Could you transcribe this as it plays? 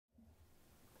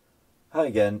Hi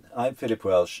again, I'm Philip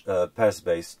Welsh, a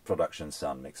Paris-based production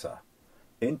sound mixer.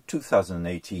 In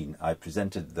 2018 I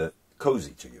presented the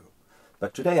Cozy to you,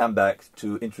 but today I'm back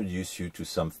to introduce you to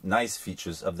some nice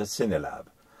features of the CINELA.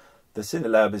 The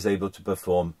CINELA is able to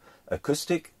perform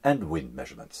acoustic and wind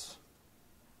measurements.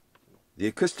 The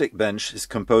acoustic bench is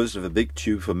composed of a big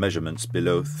tube for measurements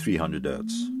below 300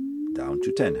 Hz, down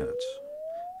to 10 Hz,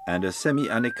 and a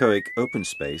semi-anechoic open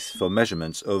space for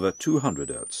measurements over 200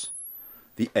 Hz.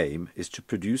 The aim is to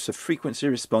produce a frequency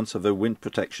response of a wind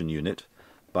protection unit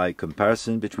by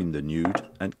comparison between the nude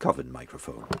and covered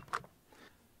microphone.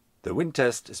 The wind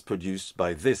test is produced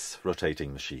by this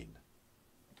rotating machine.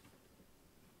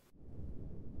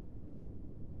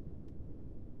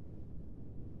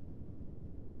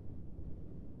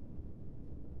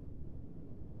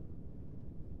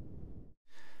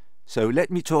 So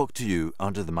let me talk to you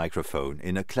under the microphone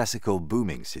in a classical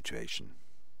booming situation.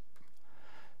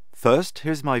 First,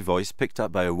 here's my voice picked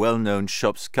up by a well-known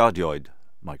shop's cardioid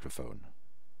microphone.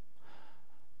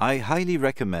 I highly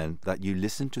recommend that you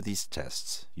listen to these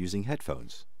tests using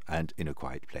headphones and in a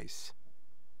quiet place.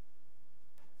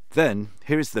 Then,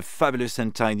 here is the fabulous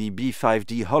and tiny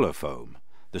B5D holofoam.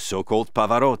 The so-called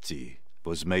Pavarotti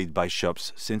was made by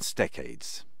shops since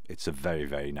decades. It's a very,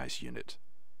 very nice unit.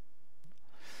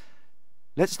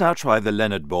 Let's now try the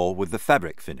Leonard ball with the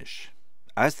fabric finish.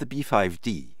 As the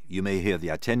B5D, you may hear the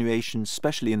attenuation,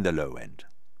 especially in the low end.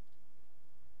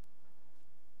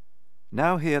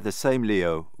 Now hear the same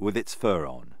Leo with its fur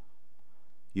on.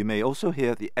 You may also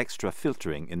hear the extra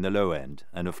filtering in the low end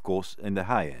and of course in the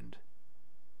high end.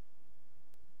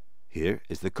 Here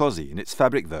is the Cozy in its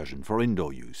fabric version for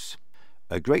indoor use.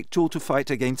 A great tool to fight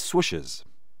against swooshes.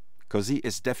 Cozy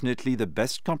is definitely the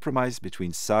best compromise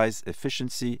between size,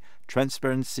 efficiency,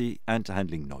 transparency and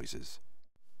handling noises.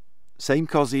 Same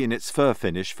Cozy in its fur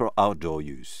finish for outdoor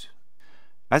use.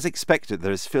 As expected,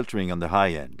 there is filtering on the high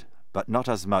end, but not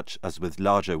as much as with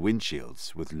larger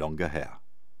windshields with longer hair.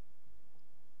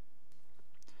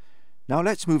 Now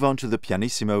let's move on to the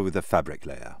pianissimo with the fabric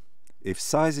layer. If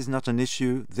size is not an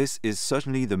issue, this is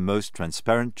certainly the most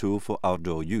transparent tool for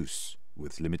outdoor use,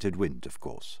 with limited wind, of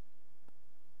course.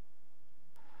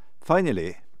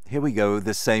 Finally, here we go,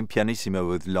 the same pianissimo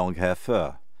with long hair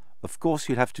fur. Of course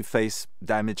you'll have to face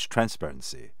damaged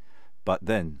transparency, but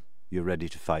then you're ready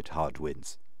to fight hard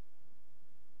winds.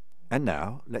 And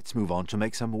now let's move on to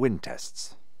make some wind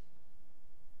tests.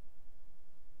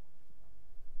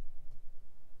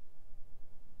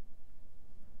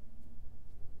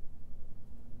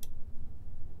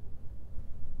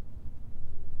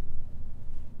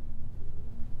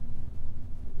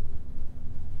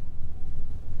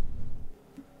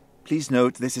 Please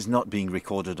note this is not being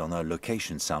recorded on a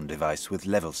location sound device with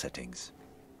level settings.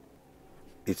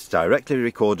 It's directly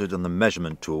recorded on the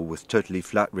measurement tool with totally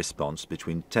flat response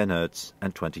between 10 Hz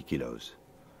and 20 kilos.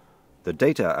 The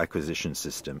data acquisition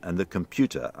system and the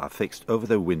computer are fixed over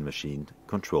the wind machine,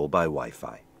 controlled by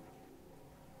Wi-Fi.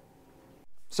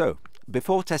 So,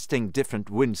 before testing different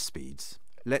wind speeds,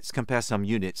 let's compare some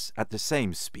units at the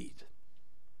same speed.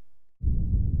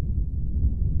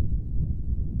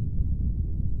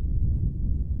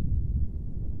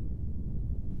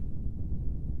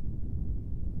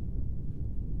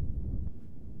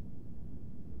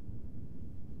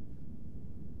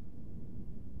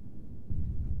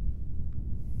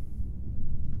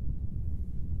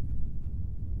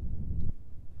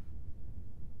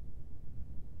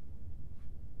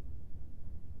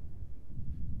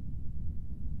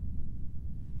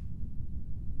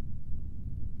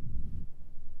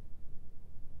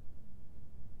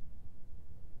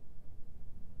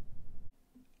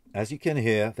 As you can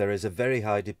hear, there is a very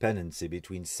high dependency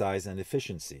between size and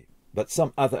efficiency, but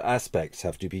some other aspects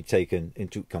have to be taken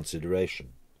into consideration.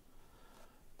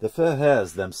 The fur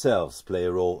hairs themselves play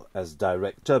a role as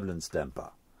direct turbulence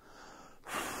damper,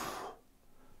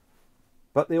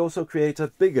 but they also create a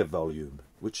bigger volume,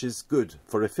 which is good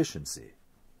for efficiency.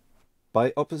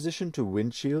 By opposition to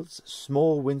windshields,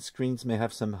 small windscreens may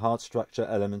have some hard structure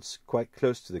elements quite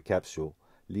close to the capsule,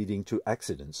 leading to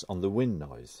accidents on the wind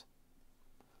noise.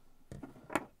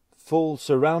 Full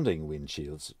surrounding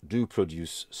windshields do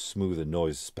produce smoother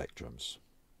noise spectrums.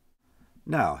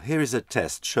 Now, here is a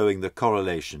test showing the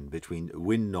correlation between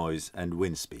wind noise and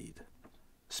wind speed.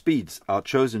 Speeds are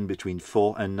chosen between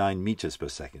 4 and 9 meters per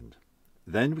second.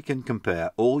 Then we can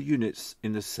compare all units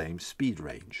in the same speed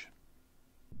range.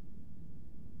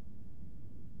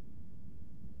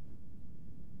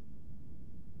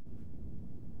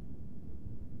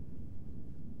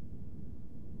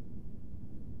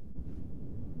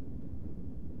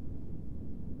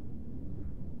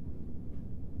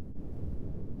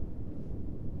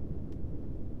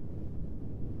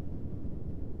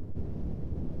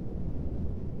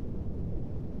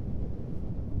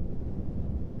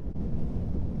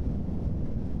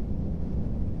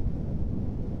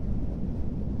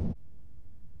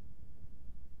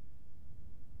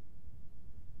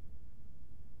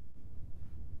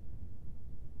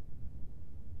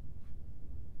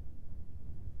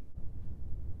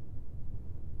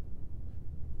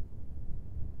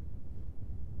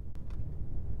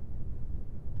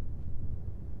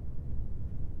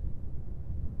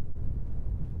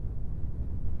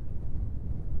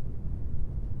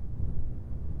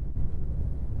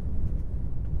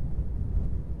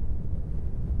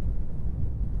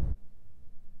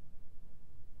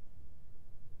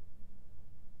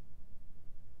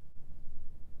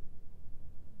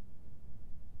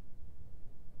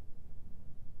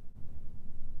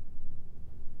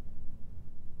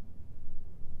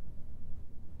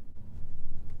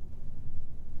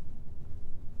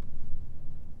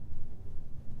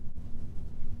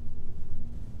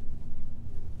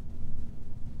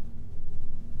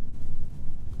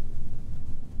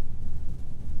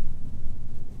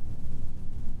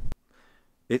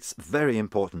 It's very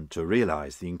important to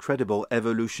realize the incredible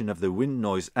evolution of the wind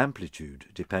noise amplitude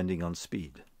depending on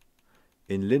speed.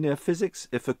 In linear physics,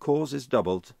 if a cause is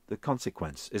doubled, the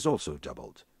consequence is also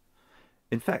doubled.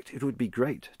 In fact, it would be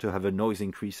great to have a noise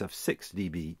increase of 6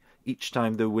 dB each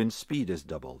time the wind speed is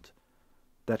doubled.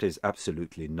 That is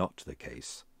absolutely not the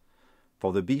case.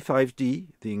 For the B5D,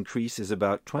 the increase is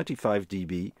about 25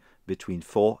 dB between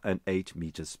 4 and 8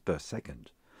 meters per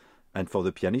second. And for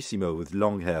the pianissimo with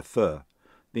long hair fur,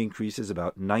 the increase is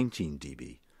about 19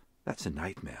 dB. That's a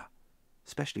nightmare,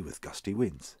 especially with gusty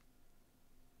winds.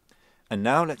 And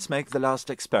now let's make the last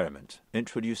experiment,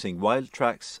 introducing wild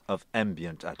tracks of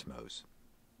ambient atmos.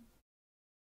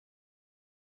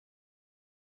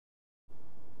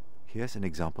 Here's an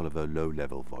example of a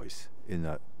low-level voice in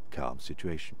a calm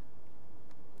situation.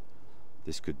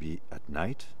 This could be at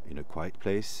night, in a quiet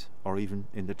place, or even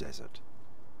in the desert.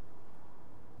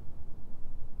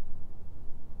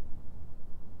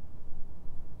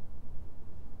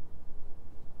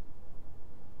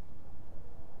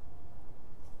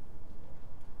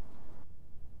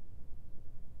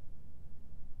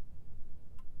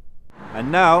 And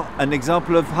now, an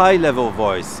example of high-level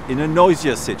voice in a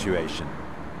noisier situation.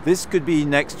 This could be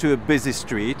next to a busy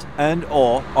street and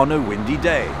or on a windy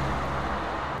day.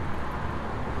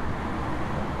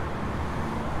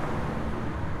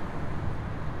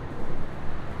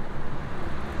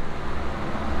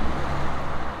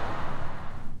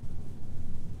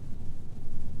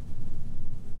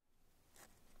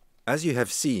 As you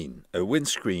have seen, a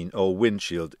windscreen or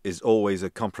windshield is always a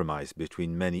compromise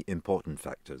between many important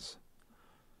factors.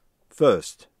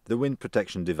 First, the wind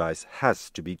protection device has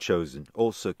to be chosen,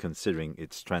 also considering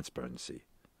its transparency.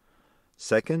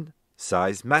 Second,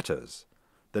 size matters.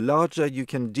 The larger you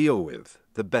can deal with,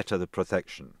 the better the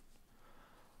protection.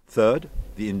 Third,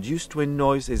 the induced wind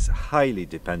noise is highly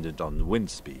dependent on wind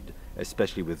speed,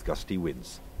 especially with gusty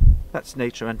winds. That's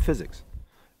nature and physics.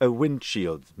 A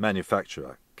windshield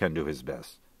manufacturer can do his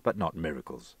best, but not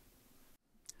miracles.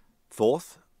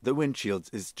 Fourth, the windshield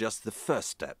is just the first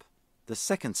step. The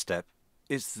second step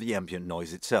is the ambient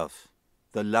noise itself.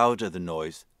 The louder the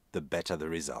noise, the better the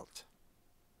result.